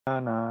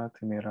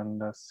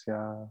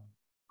Tirandasya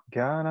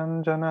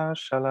Gyananjana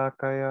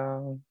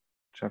Shalakaya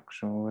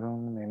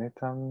Chakshurum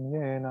Militam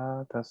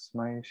Yena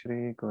Tasmai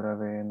Shri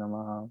Gurave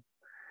Namaha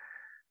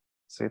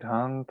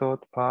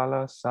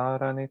Siddhantotpala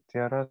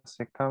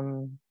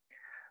Saranityarasikam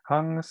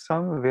Hang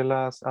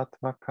Samvilas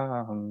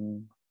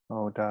Atmakam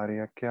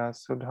Audaryakya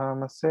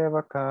Sudhama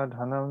Sevaka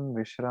Dhanam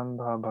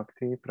Vishrambha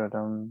Bhakti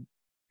Pradam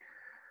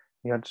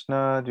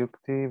Yajna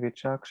Jukti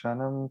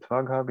Vichakshanam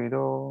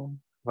Tvaghabido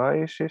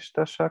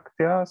Vaishishta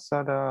Shaktya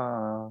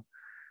Sada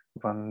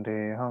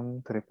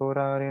Vandeham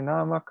Tripurari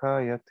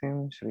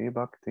Namakayatim Shri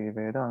Bhakti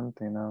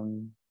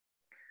Vedantinam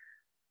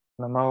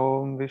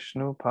Namo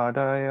Vishnu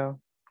Padaya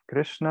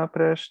Krishna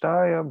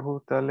Preshtaya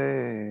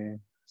Bhutale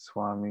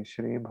Swami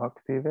Shri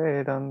Bhakti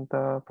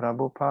Vedanta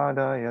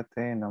Prabhupada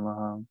Te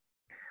Namaha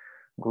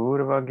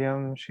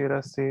Gurvagyam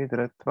Shirasi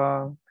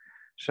Dritva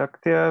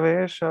Shaktya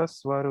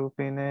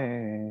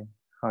Swarupine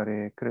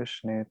Hare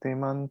Krishneti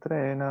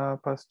Mantrena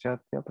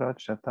Paschatya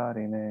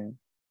Prachatarine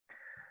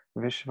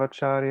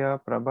Vishvacharya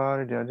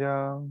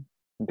Prabharjaja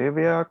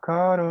Divya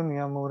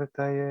Karunya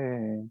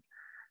Murtaye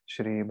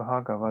Shri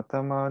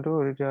Bhagavata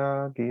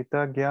Madhurja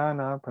Gita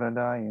Jnana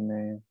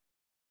Pradayine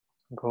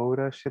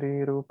Gaura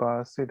Shri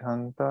Rupa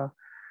Siddhanta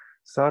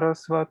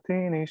Saraswati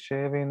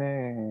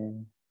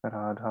Nishevine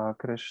Radha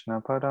Krishna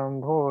Padam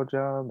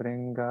Bhoja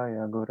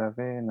Bringaya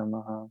Gurave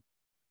Namaha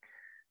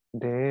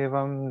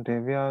Devam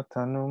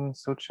Divyatanum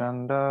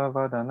Suchanda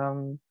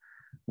Vadanam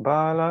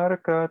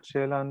Balarka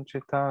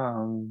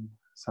Chelanchitam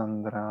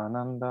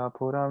Sandrananda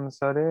Puram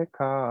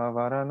Sareka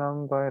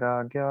Varanam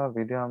Vairagya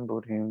Vidyam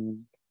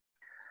Buddhim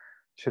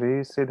Shri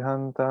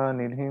Siddhanta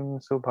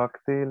Nidhim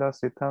Subhakti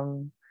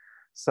Lasitam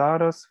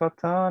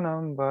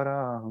Sarasvatanam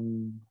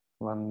Varam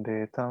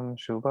Vandetam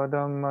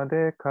Shubhadam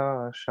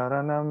Madeka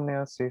Sharanam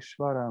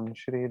Nyasishwaram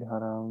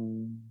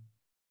Shridharam.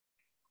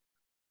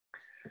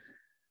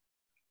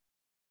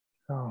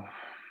 Oh.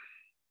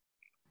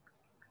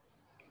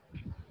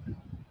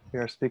 We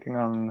are speaking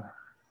on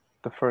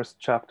the first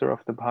chapter of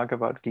the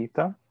Bhagavad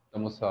Gita.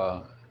 Estamos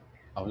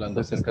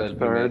hablando acerca del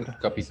primer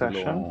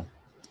capítulo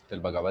del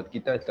Bhagavad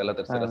Gita. Esta es la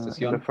tercera In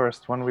sesión. the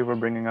first one, we were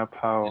bringing up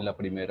how En la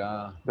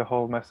primera the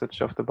whole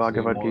message of the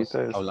Bhagavad estuvimos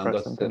Gita is hablando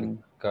present in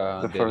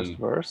acerca the first del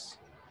verse.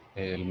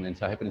 el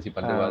mensaje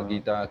principal de Bhagavad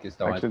Gita que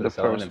estaba Actually, the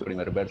expresado en el first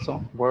primer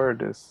verso.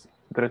 word is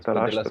Después de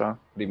las Dhritarashtra,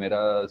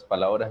 primeras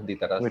palabras, which,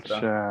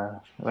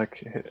 Dhritarashtra,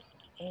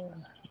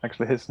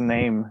 actually his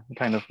name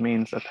kind of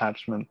means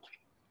attachment.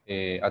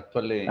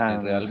 actualmente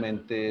And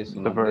realmente su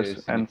the nombre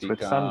verse ends with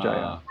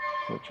Sanjaya,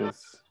 significa which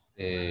is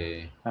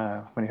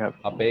when you have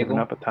apego, given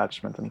up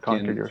attachment and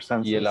conquered your y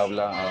senses. él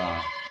habla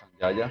a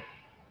Sanjaya,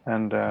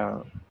 And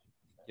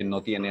quien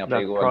no tiene that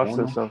apego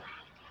process alguno.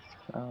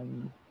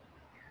 of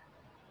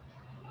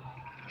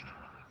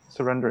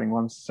surrendering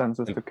one's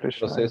senses El to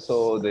Krishna is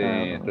proceso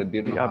de the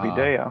rendirnos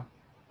Abhideya.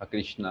 a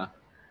Krishna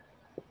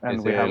And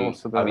es we have el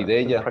also the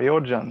Avideya,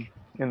 Prayojan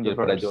in y the el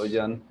verse,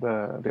 Prayojan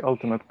the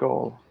ultimate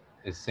goal.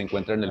 se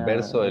encuentra en el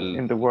verso,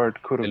 In the word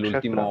el Kurukshetra.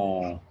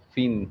 último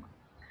fin,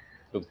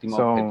 el último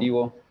So,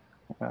 objetivo,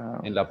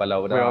 en la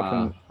palabra we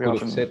often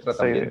Kurukshetra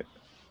say,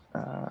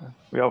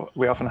 también.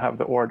 we often have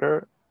the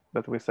order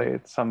that we say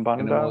it's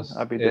Sambandha, Tenemos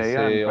Abhideya,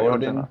 and ese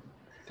orden Prayojana.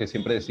 que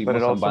siempre But decimos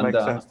it also makes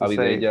Sambandha, sense to say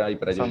Avideya y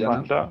Prayojana.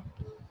 Sambandha,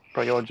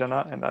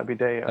 Prayojana, and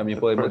Abhideya. También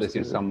At podemos first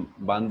decir to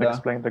Sambandha,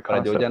 explain the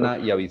concept Prayojana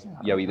of y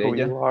who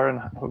Avideya. you are and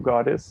who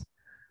God is.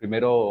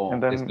 Primero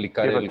And then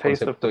explicar give a el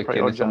taste of concepto the de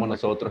quiénes somos Prayojan,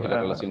 nosotros y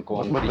la relación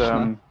con what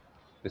Krishna.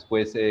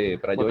 Después the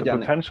Prayojana,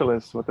 potential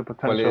is, what the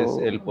cuál es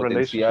potential el relationship,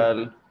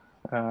 potencial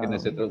que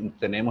nosotros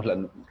tenemos,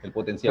 el the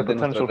potencial de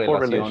nuestra potential for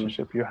relación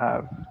relationship you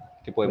have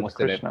que with podemos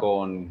tener Krishna.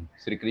 con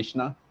Sri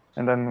Krishna.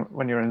 And then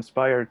when you're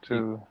inspired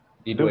to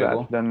Y do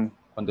luego, that, then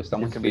cuando you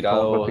estamos can be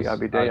told what the inspirados a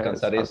Abhideya is,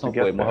 alcanzar how to eso,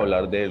 get podemos there.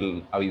 hablar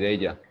del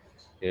Avideya,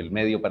 el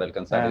medio para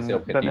alcanzar ese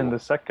And then in objetivo. the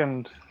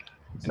second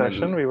En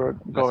session, we were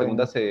la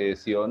segunda going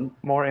sesión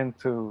more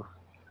into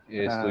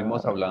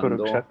estuvimos hablando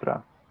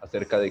Kurukshetra,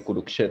 acerca de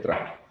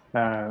Kurukshetra.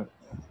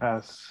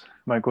 as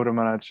my Guru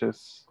Maharaj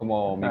is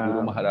Como mi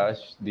Guru Maharaj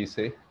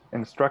dice,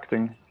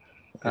 instructing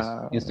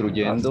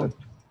instruyendo us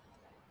that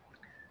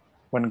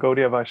when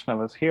Gaudiya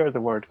Vaishnavas hear the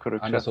word a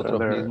Kurukshetra, nosotros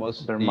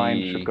mismos their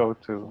mind should y go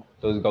to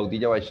los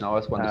Gaudiya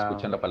Vaishnavas cuando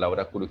escuchan la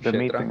palabra the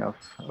meeting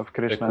Kurukshetra, of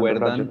Krishna and the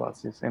recuerdan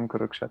Vrajavasis in la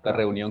Kurukshetra.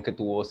 reunión que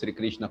tuvo Sri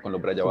Krishna con los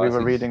So we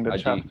were Brajavasis reading the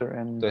allí. chapter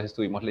in Entonces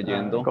estuvimos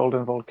leyendo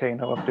Golden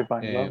Volcano of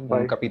Divine Love un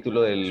by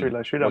capítulo del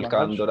Srila Sridhar volcán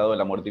Maharaj. dorado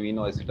del amor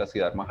divino de Srila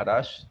Siddhar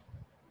Maharaj.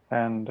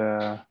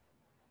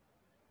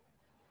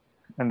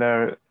 And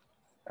there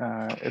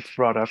it's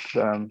brought up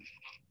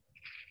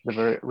the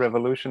very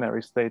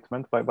revolutionary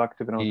statement by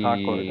Bhaktivinoda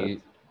Thakur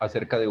that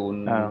acerca de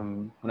una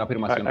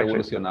afirmación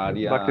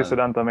revolucionaria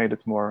Bhaktisiddhanta made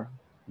it more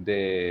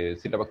de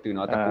Srila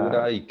Bhaktivinoda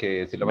Thakur y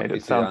que Srila made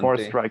it sound more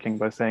Bhaktisiddhanta striking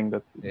by saying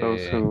that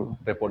those who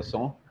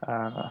reforzó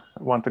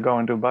want to go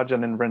and do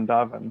bhajan in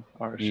Vrindavan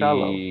are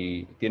shallow.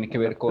 Y tiene que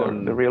ver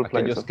con The real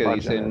place aquellos of que bhajan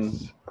dicen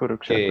is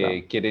Kurukshetra.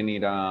 que quieren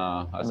ir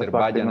a And hacer that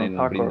bhajan en Bhaktivinoda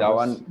Thakur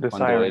Brindavan was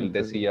cuando él desiring to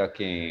decía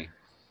que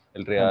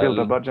El build a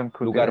real bhajan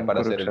kuti lugar in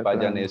para hacer el Kurukshetra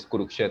bhajan es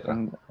Kurukshetra,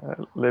 and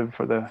live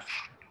for the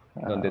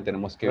donde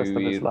tenemos que rest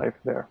of his vivir life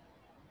there.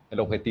 el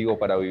objetivo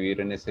para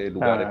vivir en ese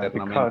lugar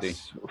eternamente.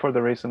 Because for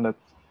the reason that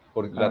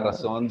Por la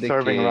razón de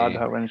serving que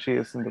Radha when she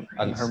is in her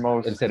el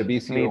most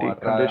servicio needy a Radha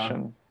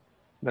condition,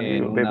 then you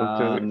en will be able una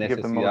to give the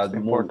necesidad most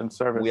important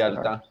service muy to her.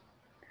 alta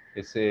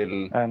es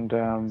el And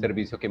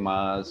servicio que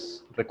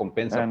más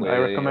recompensa I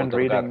puede recommend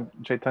otorgar. reading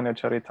Chaitanya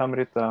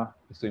Charitamrita,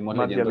 Estuvimos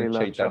Madhya leyendo el Lila,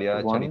 Chaitanya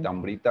chapter 1,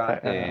 Charitamrita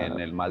en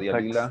el Madhya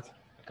Lila, text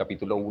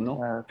capítulo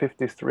 1,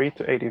 53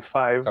 to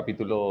 85,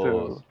 capítulo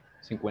to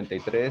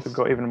 53,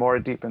 go even more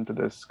deep into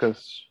this,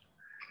 because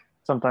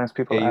sometimes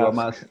people que iba ask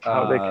más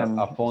how they can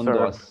a fondo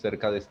serve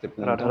acerca de este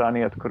punto,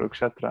 Radharani at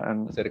Kurukshetra,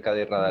 and acerca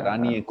de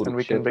Radharani en we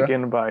can Kurukshetra,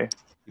 begin by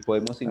y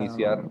podemos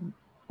iniciar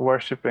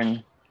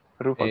worshipping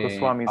Rupa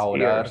Goswami's a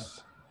orar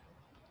ears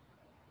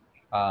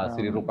a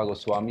Sri Rupa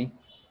Goswami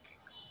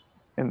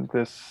in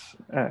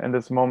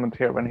this moment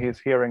here, when he's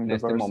hearing en the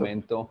este verse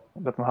momento,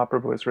 that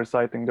Mahaprabhu is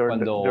reciting during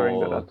the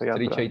cuando Ratha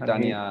Sri Yatra,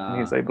 Chaitanya and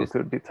he's able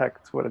to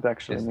detect what it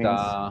actually means.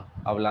 está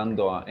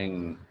hablando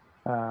en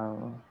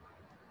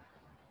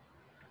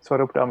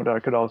Swarup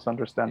Damodar could also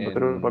understand, but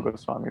en Rupa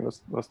Goswami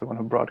was the one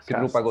who Sri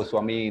broadcast Rupa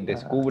Goswami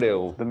descubre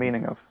o the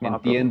meaning of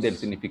entiende el Mahaprabhu's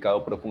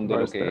significado profundo de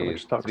lo verse there, que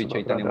which talks Sri about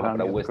Chaitanya Radharani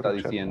Mahaprabhu at está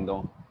Kurukshetra.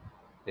 diciendo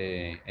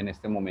en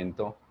este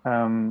momento.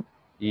 Um,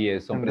 Y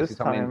son in this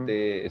time,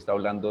 precisamente, está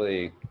hablando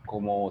de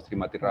cómo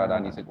Srimati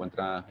Radharani se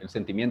encuentra, el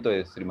sentimiento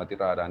de Srimati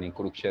Radharani en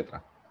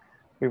Kurukshetra.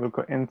 we will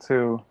go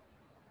into,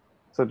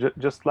 so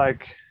just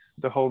like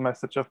the whole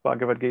message of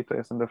Bhagavad Gita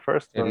is in the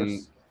first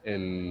verse, El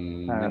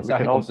we mensaje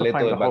can also completo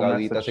find del the whole Bhagavad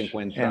Gita se message in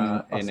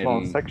encuentra a en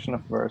small section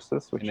of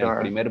verses, en which el are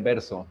primer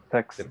verso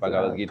text del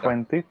Bhagavad Gita.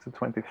 20 to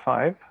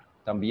 25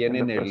 También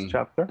in en the first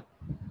chapter.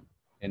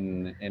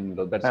 en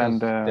los versos And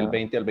del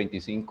 20 al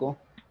 25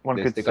 one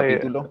de could este say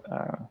capítulo.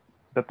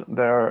 that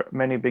there are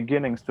many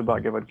beginnings to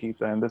Bhagavad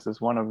Gita, and this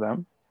is one of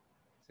them.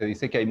 Se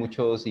dice que hay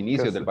muchos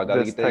inicios del Because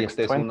Bhagavad this Gita y text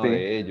este es uno 20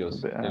 de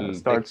ellos. El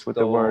starts with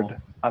the word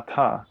texto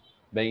atha,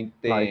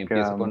 20 like,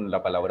 empieza con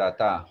la palabra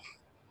ata.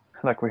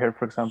 like we hear,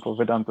 for example,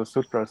 Vedanta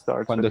Sutra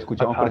starts Cuando with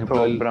escuchamos, por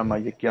ejemplo, Athato Brahma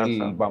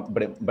Jigyasa.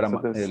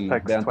 Brahma, So this el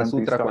text Vedanta 20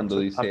 Sutra, starts cuando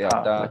with dice atha,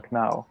 ata like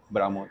now.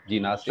 Brahma So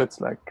Jinase,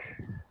 it's like,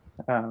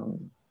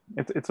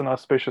 it's an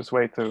auspicious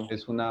way to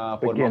es una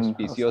forma begin a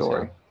auspiciosa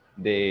story.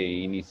 de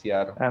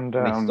iniciar And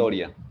una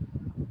historia.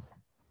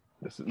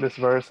 this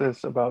verse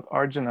is about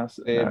Arjuna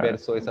Este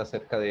verso es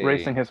acerca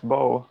raising de his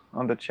bow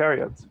on the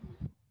chariot.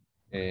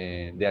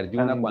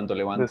 Arjuna And cuando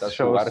levanta this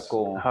su shows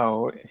arco,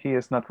 how he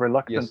is not y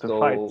reluctant to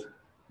fight. esto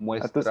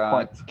At this muestra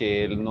point,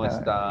 que él no he's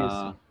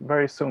está,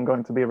 very soon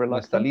going to be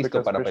reluctant listo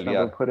because para Krishna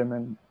will pelear. put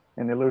him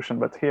in illusion.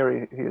 But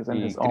here he is in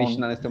Y his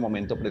Krishna own. en este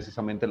momento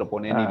precisamente lo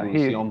pone en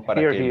ilusión para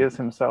Here que he is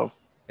himself,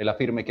 él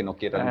afirme que no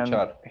quiera and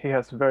luchar. he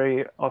has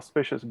very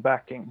auspicious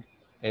backing.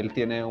 Él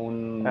tiene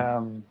un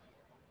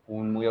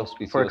muy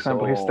For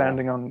example, he's auspicioso,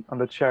 standing on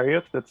the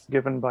chariot that's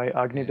given by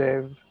Agni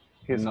Dev.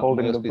 He's muy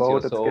holding the bow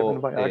that's given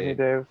auspicioso by Agni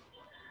Dev.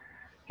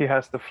 He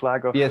has the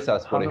flag of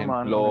piezas, por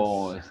Hanuman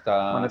ejemplo,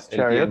 on his él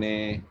chariot.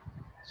 tiene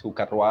su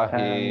carruaje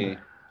And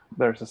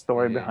there's a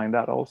story behind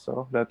that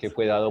also, that que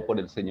fue dado por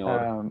el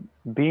señor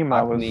Bhima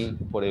Agni,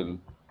 por el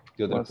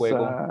dios del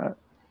fuego.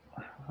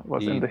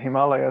 was Y in the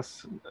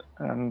Himalayas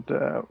and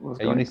was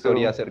hay una going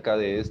historia to acerca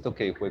de esto,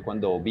 que fue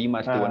cuando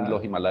Bhima estuvo en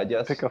los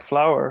Himalayas pick a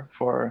flower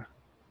for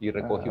y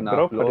recoge una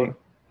Draupadi, flor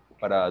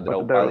para but there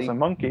was Draupadi, a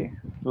monkey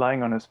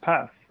lying on his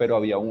path. pero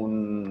había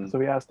So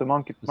he asked the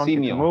monkey to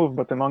simio move,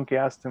 but the monkey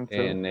asked him to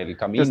en el just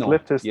camino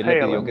lift his y él le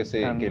tail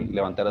pidió que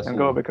levantara and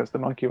go, because the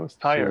monkey was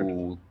tired.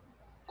 su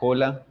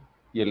cola,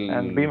 y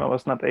And Bhima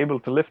was not able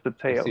to lift the el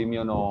tail.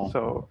 simio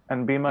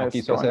And Bhima no is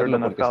quiso stronger hacerlo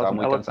than porque estaba 1,000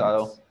 muy cansado,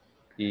 elephants.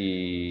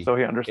 y So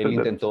he él understood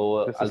that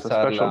intentó this is a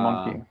alzar special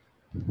monkey.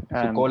 su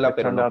And cola, it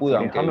pero turned no out to pudo, be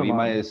aunque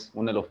Bhima Hanuman. es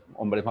uno de los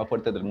hombres más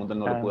fuertes del mundo, él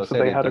no lo pudo So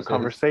hacer. they had a Entonces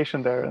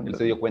conversation there, él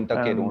se dio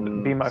cuenta que era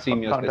un Bhima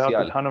simio found out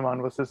that especial,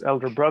 Hanuman was his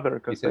elder brother, y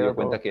because se they dio are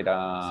cuenta both que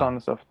era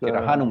sons of the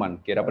Hanuman,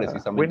 que era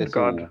precisamente wind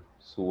god,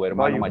 su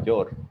hermano Vayu.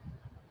 mayor.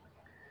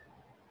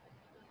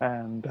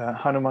 And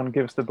Hanuman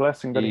gives the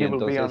blessing that Y he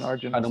will be on entonces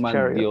Arjuna's Hanuman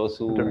chariot dio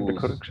during the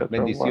sus Kurukshetra war,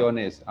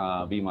 bendiciones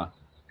a Bhima,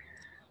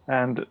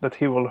 and that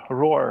he will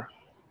roar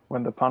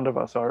when the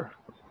Pandavas are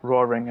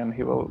roaring, and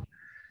he will,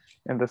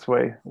 in this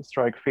way,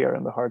 strike fear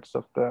in the hearts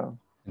of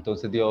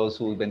entonces dio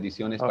sus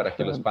bendiciones para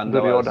que los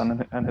Pandavas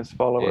Duryodhana and his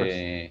followers.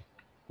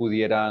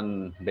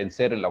 Pudieran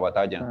vencer en la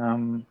batalla.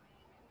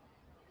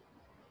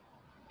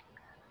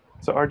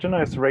 So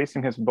Arjuna is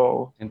raising his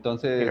bow.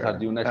 Entonces Here,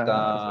 Arjuna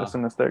está as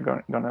soon as they're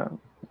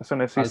as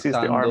soon as he sees the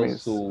alzando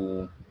armies,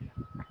 su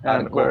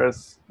and arco,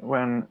 whereas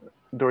when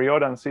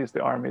Duryodhana sees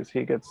the armies,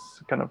 he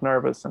gets kind of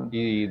nervous and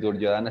y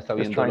Duryodhana está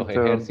viendo los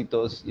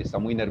ejércitos y está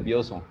muy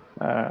nervioso,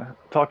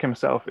 talk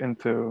himself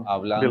into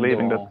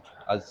believing that hablando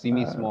a sí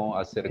mismo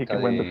he acerca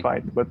can win the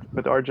fight.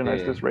 But Arjuna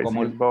is just raising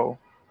his bow.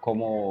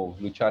 cómo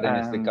luchar en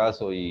este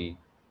caso, y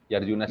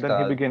Arjuna Then he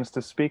está begins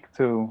to speak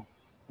to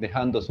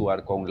dejando su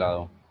arco a un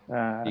lado.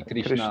 Y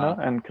Krishna,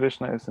 and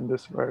Krishna is in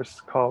this verse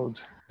called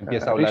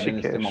empieza a hablar en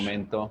este Rishikesh.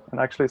 momento And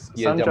actually,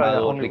 y es Sanjaya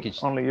llamado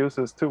only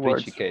uses two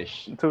words,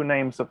 Rishikesh. two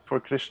names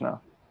for Krishna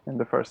in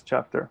the first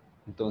chapter.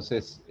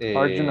 Entonces,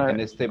 Arjuna, en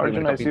este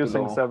primer Arjuna is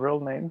using capítulo several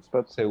names,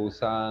 but se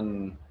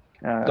usan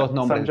dos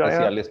nombres Sanjaya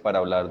especiales para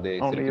hablar de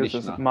Sri only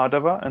uses Krishna.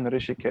 Madhava and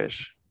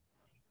Rishikesh.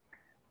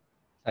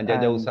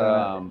 Sanjaya And,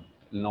 usa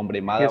el nombre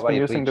He has Madhava been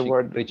y using the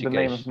name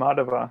Rishikesh.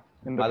 Madhava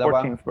in the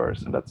Madhava 14th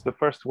verse, and that's the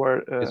first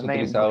word es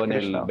name utilizado of en el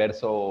Krishna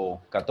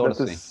verso that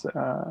 14, is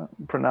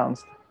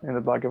pronounced in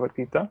the Bhagavad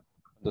Gita.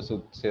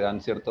 cuando se dan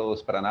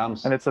ciertos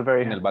pranams And it's a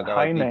very en el high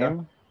Bhagavad Gita.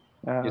 name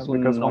Y es un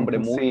because nombre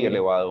muy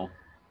elevado,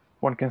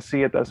 one can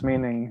see it as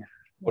meaning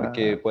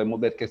porque podemos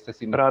ver que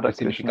Radha el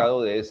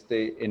significado de el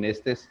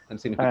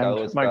significado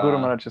and my Guru está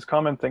Maharaj is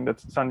commenting that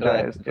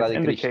Sanjaya is Radha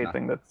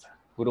indicating that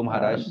Guru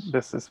Maharaj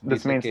this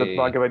dice means that que,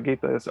 Bhagavad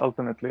Gita is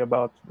ultimately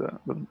about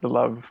the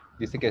love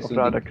dice que of eso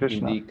Radha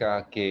Krishna.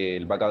 indica que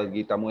el Bhagavad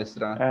Gita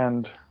muestra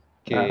And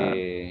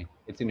que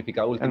el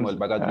significado último del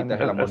Bhagavad Gita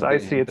es el amor as I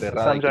see it, entre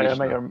Radha y Sanjaya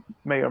Krishna.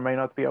 may or may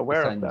not be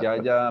aware of that.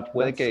 Sanjaya But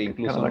puede that's que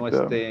incluso kind of no like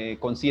esté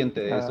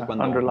consciente de eso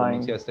cuando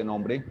underlying pronuncia este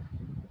nombre.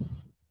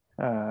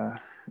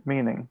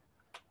 Meaning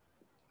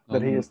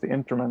that he is the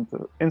instrument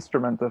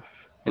of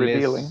Él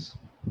revealing. es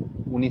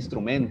un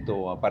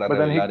instrumento para But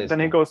revelar then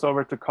he esto. goes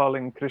over to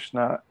calling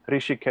Krishna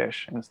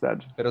Rishikesh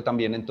instead. Pero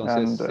también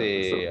entonces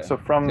So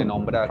se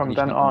nombra a from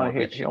Krishna then como on,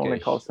 he only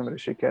Rishikesh. calls him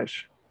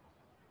Rishikesh.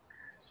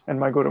 And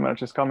my Guru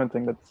Maharaj is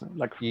commenting that,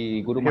 like,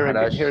 Y Guru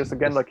Maharaj here is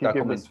again, like, he está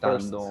gives this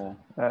first comentando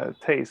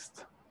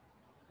taste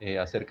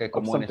acerca de of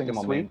cómo en something este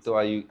sweet. momento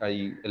hay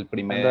el And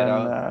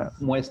primera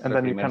then, muestra, and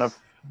el then you primer kind of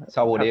have to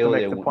saboreo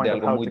make the point de of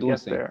algo how muy to get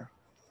dulce. there.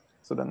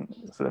 So then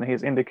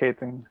he's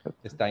indicating that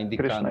Está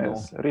Krishna indicando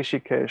is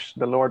Rishikesh,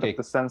 the Lord of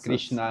the senses.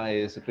 Krishna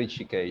es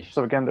Rishikesh,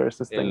 So again, there's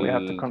this thing we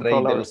have to el rey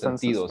control de our los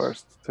senses sentidos,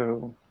 first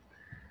to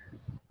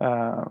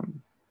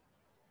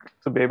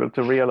be able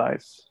to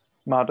realize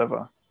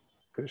Madhava,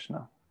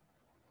 Krishna.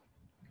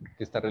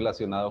 que está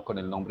relacionado con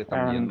el nombre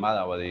también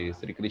Madhava de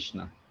Sri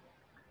Krishna.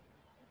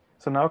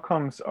 So now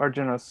comes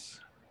Arjuna's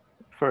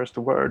first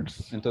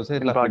words Entonces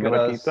in las Bhagavad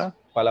primeras Gita.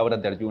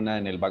 palabras de Arjuna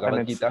en el Bhagavad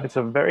And Gita it's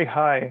a very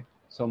high.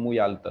 son muy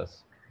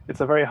altas. It's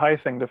a very high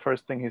thing, the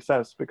first thing he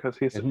says, because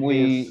he's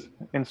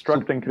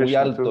instructing muy Krishna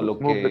alto to lo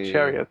move the que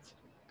chariot.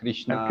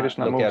 Krishna,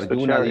 Krishna lo que moves the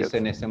Arjuna chariot. dice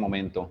en ese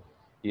momento.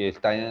 Y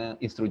está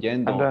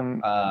instruyendo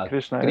a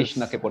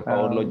Krishna que por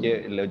favor lo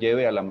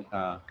lleve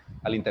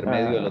al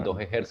intermedio de los dos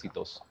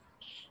ejércitos.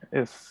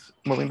 Is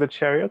moving the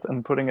chariot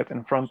and putting it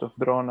in front of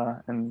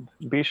Drona and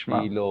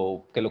Bhishma. Y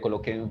que lo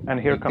coloque, And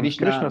here comes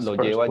Krishna Krishna's lo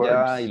first lleva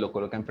allá y words lo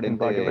coloca in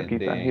enfrente Bhagavad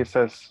Gita. And he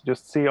says,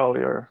 just see all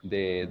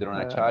de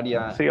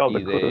Dronacharya see all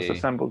the y kurus de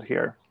assembled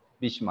here.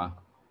 Bhishma,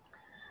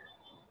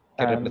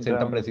 que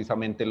representan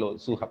precisamente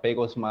sus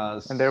apegos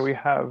más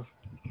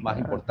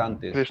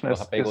importantes, Krishna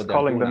los apegos is de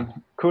calling Arjuna.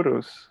 them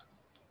kurus.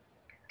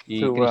 Y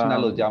Krishna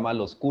los llama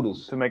los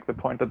kurus to make the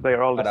point that they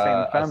are all the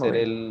same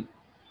family.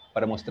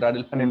 Para mostrar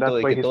el punto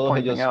de que todos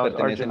ellos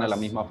pertenecen a la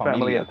misma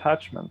familia.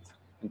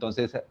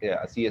 Entonces,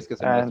 así es que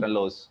se muestran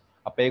los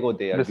apegos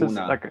de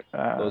Arjuna,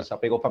 los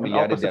apegos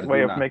familiares de Arjuna.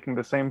 Way of making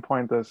the same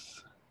point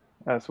as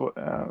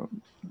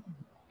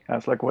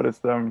like what is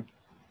the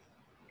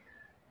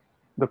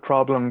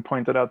problem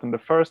pointed out in the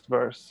first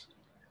verse.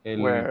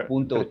 El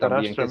punto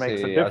también que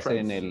se hace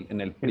en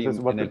el primer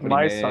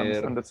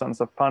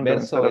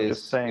verso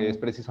es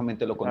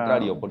precisamente lo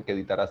contrario, porque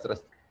Dhritarashtra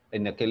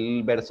en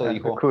aquel verso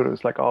dijo,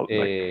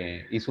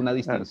 hizo una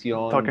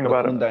distinción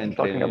profunda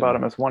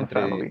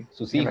entre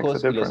sus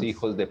hijos y los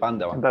hijos de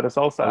Pandava,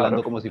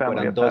 hablando como si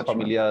fueran dos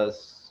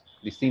familias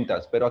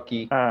distintas, pero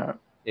aquí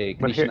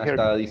Krishna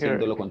está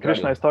diciendo lo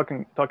contrario. Krishna está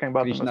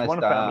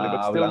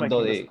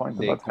hablando de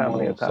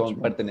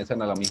cómo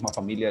pertenecen a la misma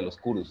familia de los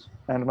kurus.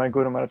 And my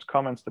Guru Maharaj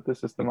comments that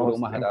this is the most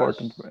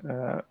important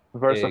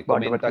verse of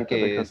Bhagavad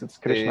Gita because it's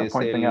Krishna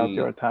pointing out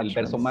your attachments.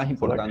 El verso más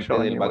importante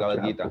del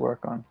Bhagavad Gita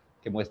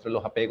que muestra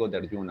los apegos de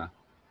Arjuna.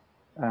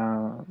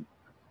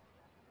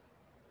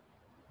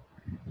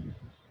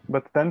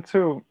 But then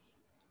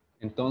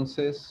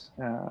entonces,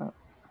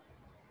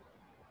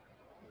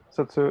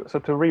 so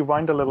to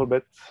rewind a little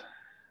bit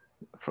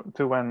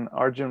to when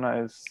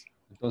Arjuna is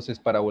entonces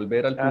para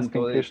volver al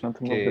punto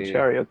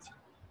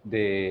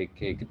de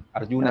que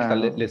Arjuna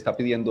le está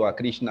pidiendo a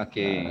Krishna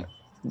que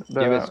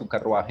lleve su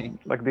carruaje.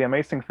 Like the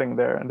amazing thing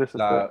there, and this is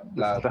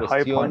the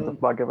high point of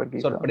Bhagavad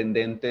Gita.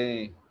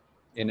 Sorprendente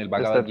en el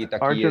Bhagavad Gita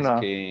aquí es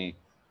que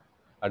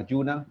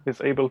Arjuna is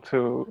able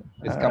to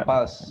es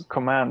capaz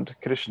command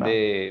Krishna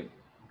de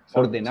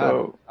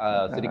ordenar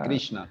a Sri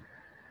Krishna.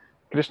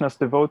 Krishna's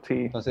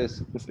devotee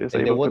Entonces, is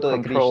el able devoto to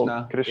de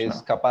Krishna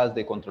es capaz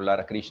de controlar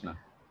a Krishna.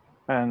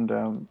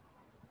 And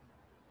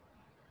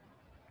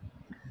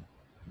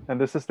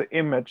this is the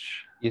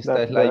image. Y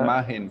esta es la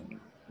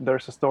imagen.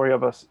 There's a story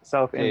of a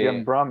South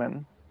Indian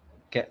Brahmin.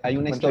 Que hay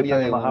una historia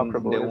de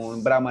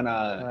un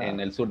brahmana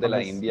en el sur de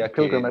la India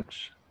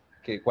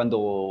que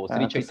cuando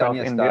Sri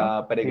Chaitanya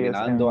está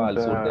peregrinando al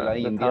sur de la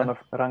India,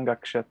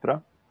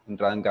 Rangakshetra, en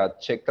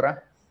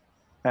Rangakshetra,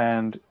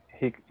 and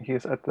he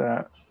is at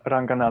the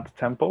Ranganath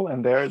temple,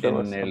 and there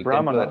was a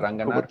brahmana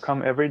who would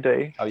come every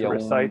day to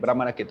recite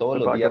que todos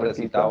los días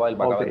recitaba el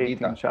all the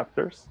 18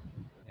 chapters.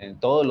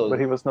 Todos los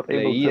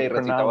leía y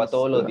recitaba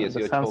todos los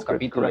 18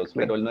 capítulos,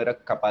 pero él no era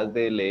capaz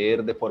de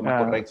leer de forma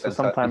correcta el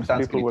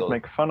sánscrito.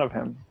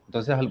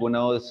 Entonces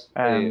algunas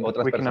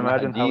otras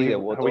personas allí,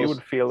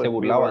 devotos, se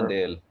burlaban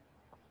de él.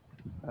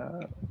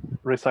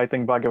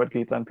 Reciting Bhagavad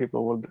Gita, and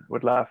people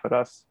would laugh at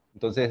us.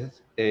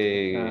 Entonces,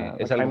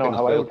 es algo que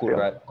nos puede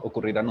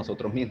ocurrir a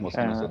nosotros mismos,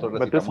 que nosotros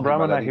recitamos el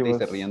Bhagavad Gita y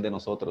se ríen de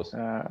nosotros.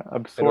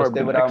 Pero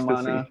este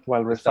brahmana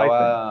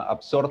estaba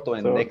absorto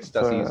en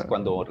éxtasis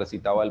cuando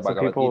recitaba el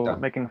Bhagavad Gita.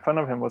 Making fun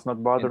of him was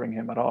not bothering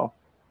him at all.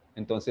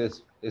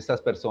 Entonces,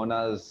 estas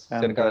personas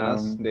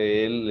cercanas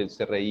de él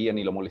se reían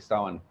y lo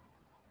molestaban.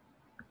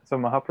 So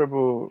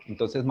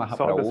Entonces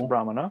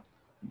Mahaprabhu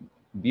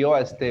vio a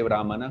este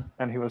brahmana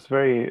and he was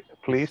very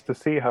pleased to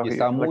see how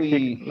estaba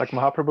muy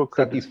Mahaprabhu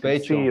could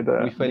satisfecho, see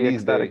muy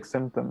feliz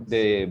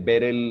de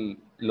ver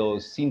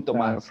los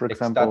síntomas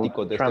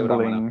extáticos de este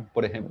brahmana.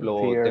 Por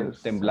ejemplo,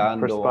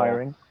 temblando,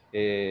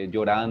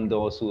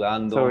 llorando,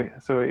 sudando.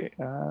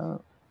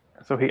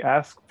 So he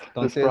asked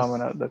this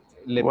brahmana that,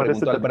 le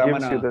preguntó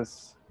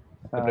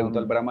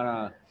al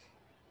brahmana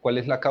cuál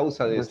es la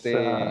causa de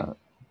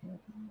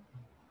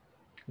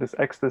this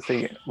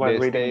ecstasy while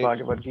reading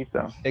Bhagavad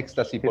Gita.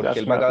 Éxtasis, porque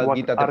el Bhagavad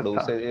Gita te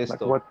produce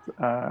esto. What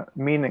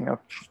meaning of,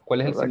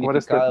 ¿cuál es el significado? What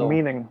is the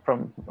meaning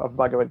of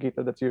Bhagavad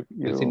Gita that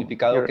el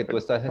significado que tú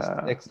estás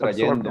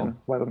extrayendo,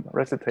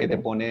 que te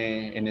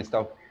pone en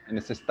este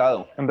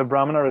estado? And the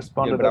brahmana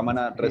responded, y el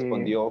brahmana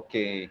respondió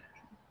que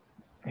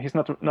he's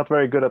not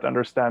very good at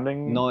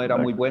understanding. No era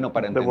muy bueno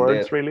para entender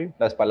words, really.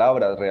 Las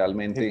palabras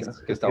realmente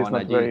que estaban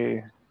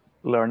allí.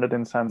 Learned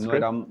in Sanskrit.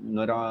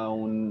 No era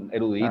un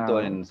erudito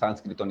en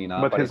sánscrito ni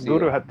nada but parecido.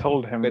 His guru had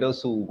told him pero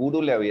su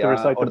guru le había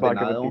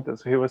ordenado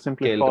so he was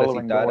simply que él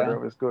recitara,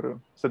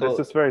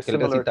 que él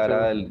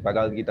recitara el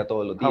Bhagavad Gita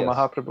todos los días.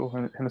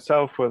 Mahaprabhu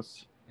himself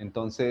was,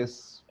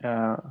 Entonces,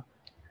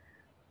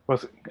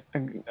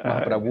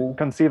 Mahaprabhu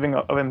conceiving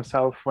of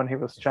himself when he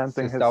was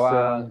chanting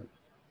estaba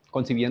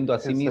concibiendo a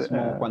sí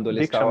mismo cuando él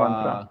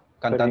estaba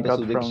cantando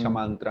su Diksha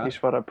mantra,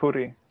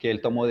 que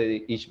él tomó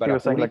de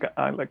Ishvarapuri.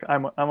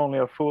 I'm only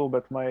a fool,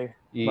 but my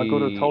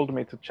guru told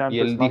me to chant y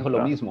él this dijo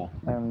mantra, lo mismo.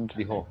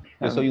 Dijo,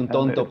 yo soy un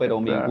tonto, pero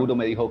mi guru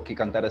me dijo que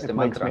cantara este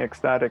mantra.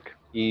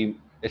 Y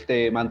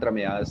este mantra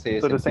me hace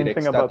sentir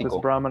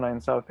extático.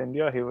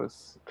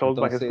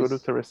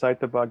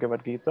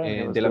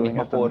 De la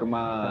misma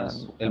forma,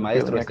 el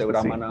maestro de este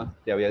brahmana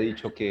le había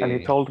dicho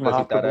que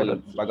recitara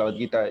el Bhagavad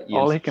Gita y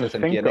él se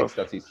sentía en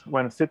éxtasis.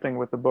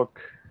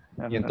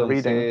 Y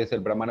entonces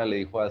el brahmana le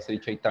dijo a Sri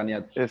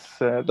Chaitanya,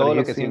 todo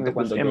lo que siento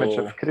cuando yo me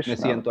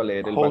siento a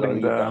leer el Bhagavad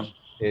Gita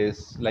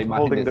es la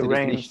imagen de Sri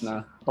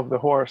Krishna,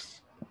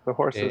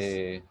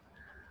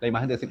 la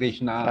imagen de Sri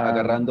Krishna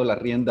agarrando las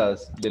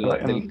riendas del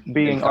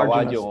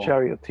caballo,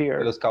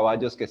 de los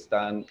caballos que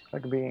están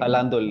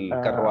jalando el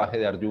carruaje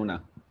de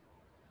Arjuna,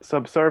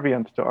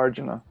 subservient to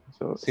Arjuna,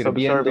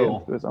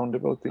 sirviendo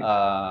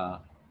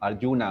a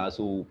Arjuna, a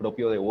su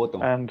propio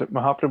devoto. And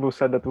Mahaprabhu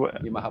said that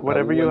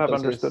whatever you have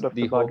understood of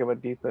the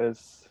Bhagavad Gita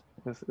is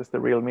the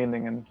real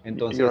meaning, and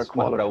entonces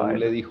Mahaprabhu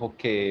le dijo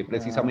que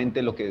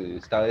precisamente lo que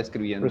está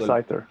describiendo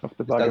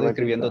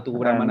tu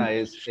brahmana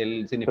es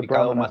el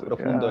significado más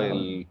profundo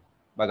del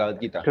Bhagavad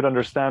Gita. Could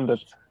understand that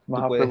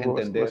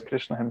Mahaprabhu was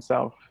Krishna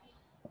himself,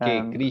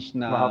 que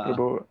Krishna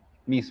Mahaprabhu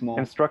mismo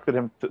instructed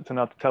him to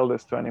not tell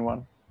this to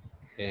anyone.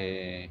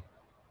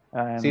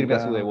 Sirve a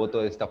su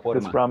devoto de esta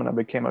forma. This brahmana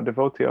became a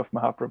devotee of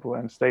Mahaprabhu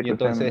and stayed y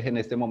entonces with him en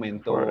este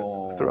momento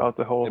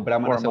el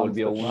brahmana se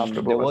volvió un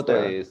devoto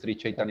de Sri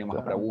Chaitanya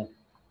Mahaprabhu.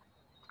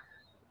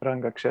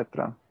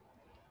 Rangakshetra.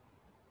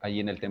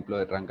 Allí en el templo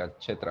de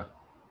Rangakshetra.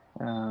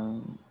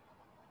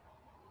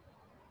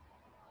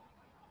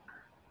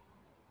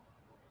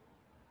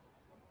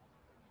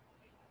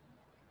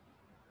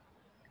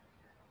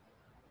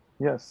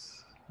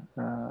 Yes.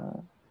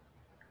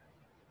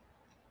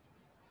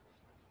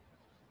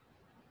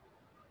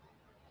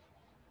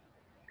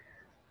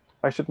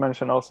 I should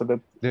mention also that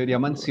debería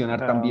mencionar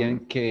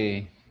también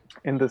que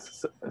in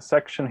this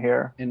section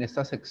here, en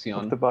esta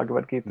sección the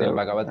Bhagavad Gita, del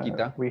Bhagavad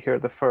Gita, we hear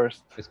the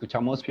first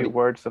escuchamos few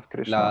words of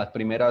Krishna. Las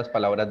primeras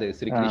palabras de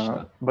Sri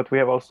Krishna. But we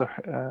have also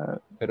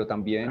pero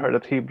también heard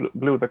that he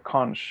blew the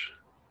conch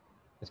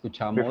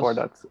escuchamos before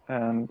that,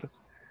 and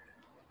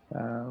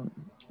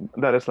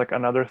that is like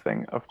another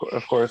thing. Of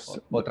course,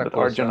 that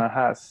Arjuna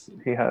has.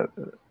 He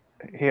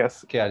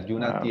has. Que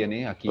Arjuna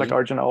tiene aquí. Like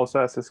Arjuna also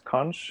has his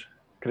conch.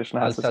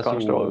 Krishna has his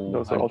conch.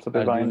 Those are also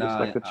divine, just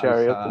like the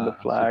chariot and the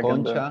flag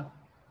and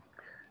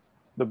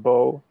the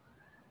bow.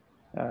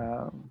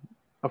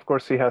 Of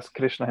course, he has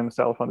Krishna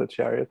himself on the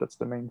chariot. That's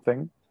the main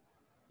thing.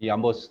 Y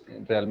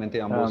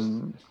realmente ambos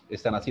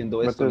están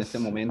haciendo esto en este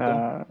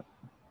momento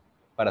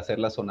para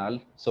hacerla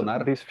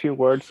sonar. These few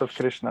words of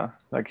Krishna,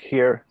 like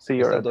here, see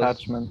your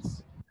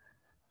attachments.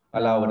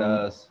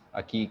 Palabras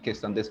aquí que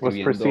están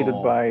describiendo was preceded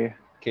by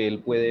que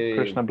él puede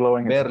Krishna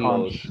blowing ver his los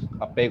conch,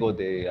 apegos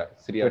de,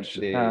 which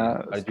de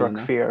struck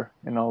Arjuna. fear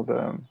in all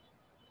the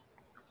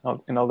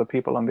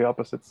people on the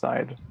opposite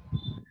side.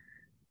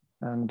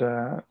 And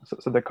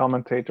so the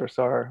commentators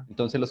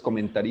Entonces los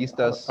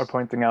comentaristas are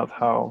pointing out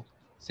how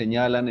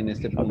señalan en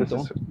este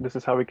punto this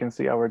is how we can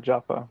see our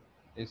japa.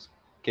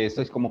 Que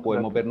esto es como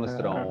podemos ver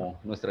nuestra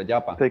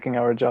japa. Taking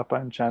our japa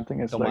and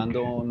chanting is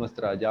tomando like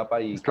nuestra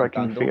japa y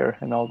striking cantando, fear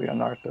in all the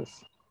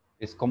anarthas.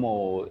 Es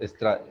como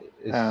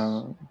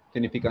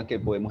significan que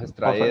podemos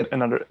extraer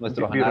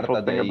nuestros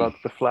anartas de ahí about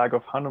the flag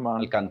of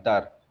Hanuman, al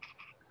cantar.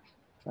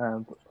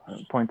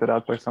 Pointed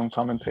out by some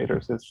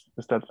commentators is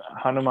that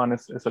Hanuman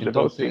is a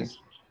devotee.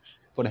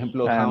 Por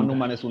ejemplo,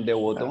 Hanuman es un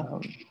devoto.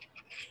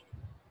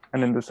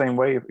 And in the same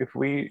way, if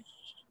we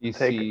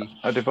take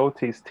a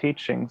devotee's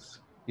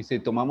teachings y si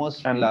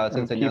tomamos las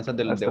enseñanzas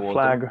del devoto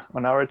flag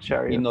on our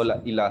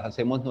chariots, y las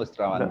hacemos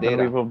nuestra bandera, then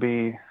we will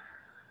be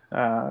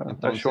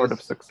assured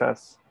of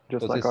success,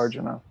 just like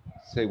Arjuna.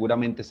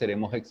 Seguramente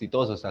seremos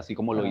exitosos, así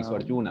como lo hizo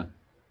Arjuna.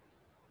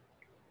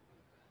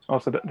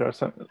 Also,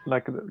 there's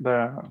like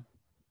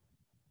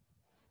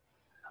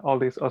all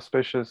these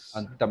auspicious.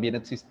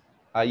 También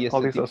hay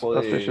este tipo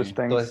de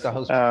todas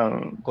estas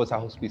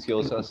cosas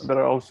auspiciosas that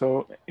are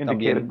also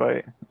indicated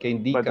by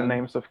the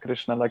names of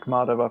Krishna, like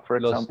Madhava, for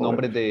example. Los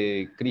nombres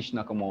de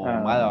Krishna como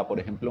Madhava, por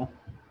ejemplo.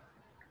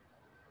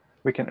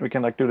 We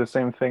can like do the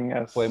same thing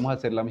as. Podemos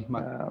hacer la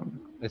misma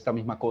esta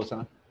misma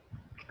cosa.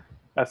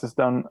 As is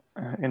done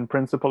in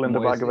principle in the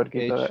Bhagavad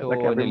Gita,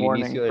 like every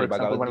morning, for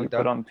example, when we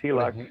put on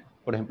tilak.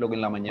 Por ejemplo, en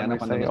la mañana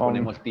cuando nos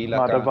ponemos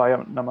tilak,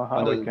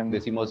 cuando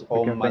decimos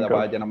Om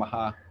Madhavaya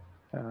Namaha,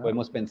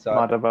 podemos pensar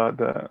Madhava,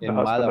 the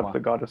husband of the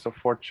goddess of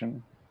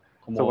fortune.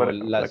 Como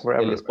el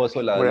esposo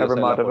de la wherever diosa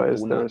de la Madhava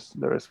fortuna.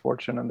 There is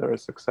fortune and there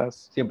is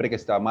success. Siempre que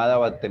está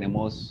Madhava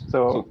tenemos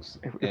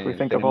if we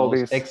think of all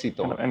these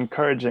éxito. Kind of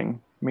encouraging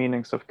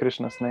meanings of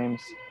Krishna's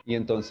names, y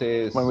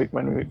entonces when we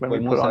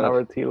put on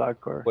our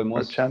tilak or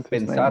chant his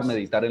pensar, names,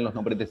 meditar en los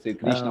nombres de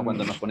Krishna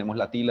cuando nos ponemos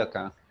la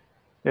tilaka.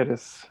 It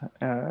is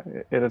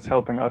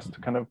helping us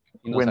to kind of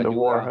win the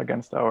war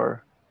against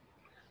our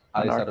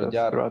anarthas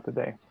throughout the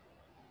day.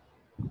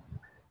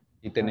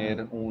 Y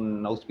tener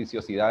una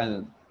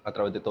auspiciosidad a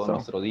través de todo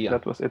nuestro día.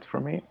 That was it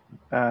for me.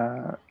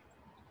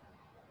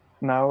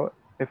 Now,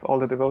 if all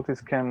the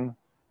devotees can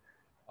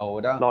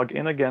log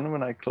in again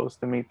when I close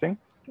the meeting,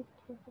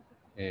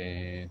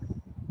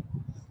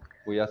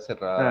 voy a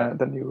cerrar.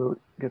 Then you will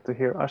get to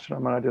hear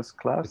Ashramanaja's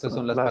class. Estas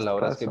son las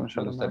palabras que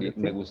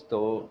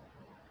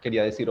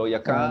quería decir hoy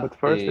acá. But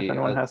first, if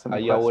anyone has any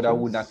hay ahora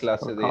una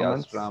clase de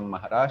Ashram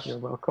Maharaj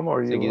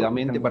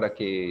seguidamente para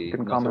que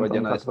no se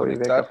vayan a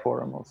desconectar.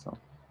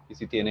 Y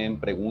si tienen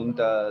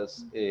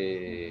preguntas,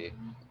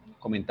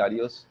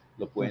 comentarios,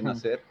 lo pueden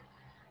hacer.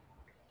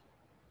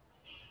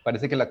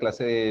 Parece que la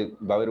clase,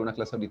 va a haber una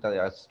clase ahorita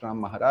de Ashram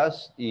Maharaj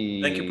y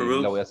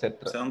la voy a hacer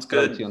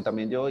traducción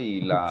también yo.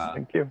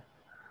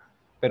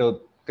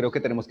 Pero creo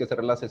que tenemos que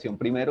cerrar la sesión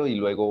primero y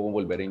luego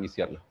volver a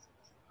iniciarla.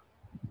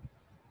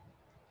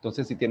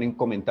 Entonces, si tienen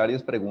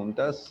comentarios,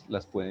 preguntas,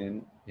 las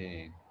pueden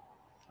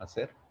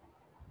hacer.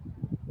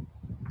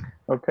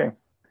 Okay.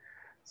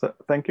 So,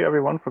 thank you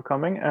everyone for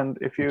coming. And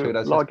if you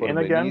log in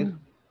again,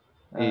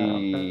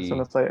 as soon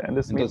as I end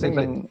this meeting,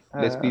 then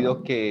les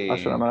pido que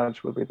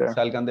will be there.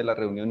 salgan de la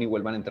reunión y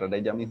vuelvan a entrar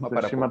ella misma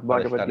para estar en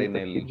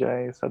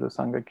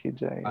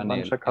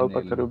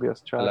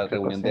la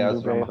reunión de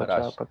Ashram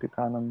Maharaj.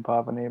 Patitanam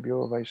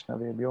Pavanebhyo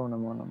Vaishnavebhyo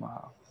Namo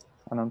Namaha.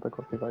 Ananta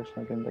Koti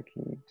Vaishnavrinda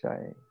ki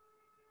jai.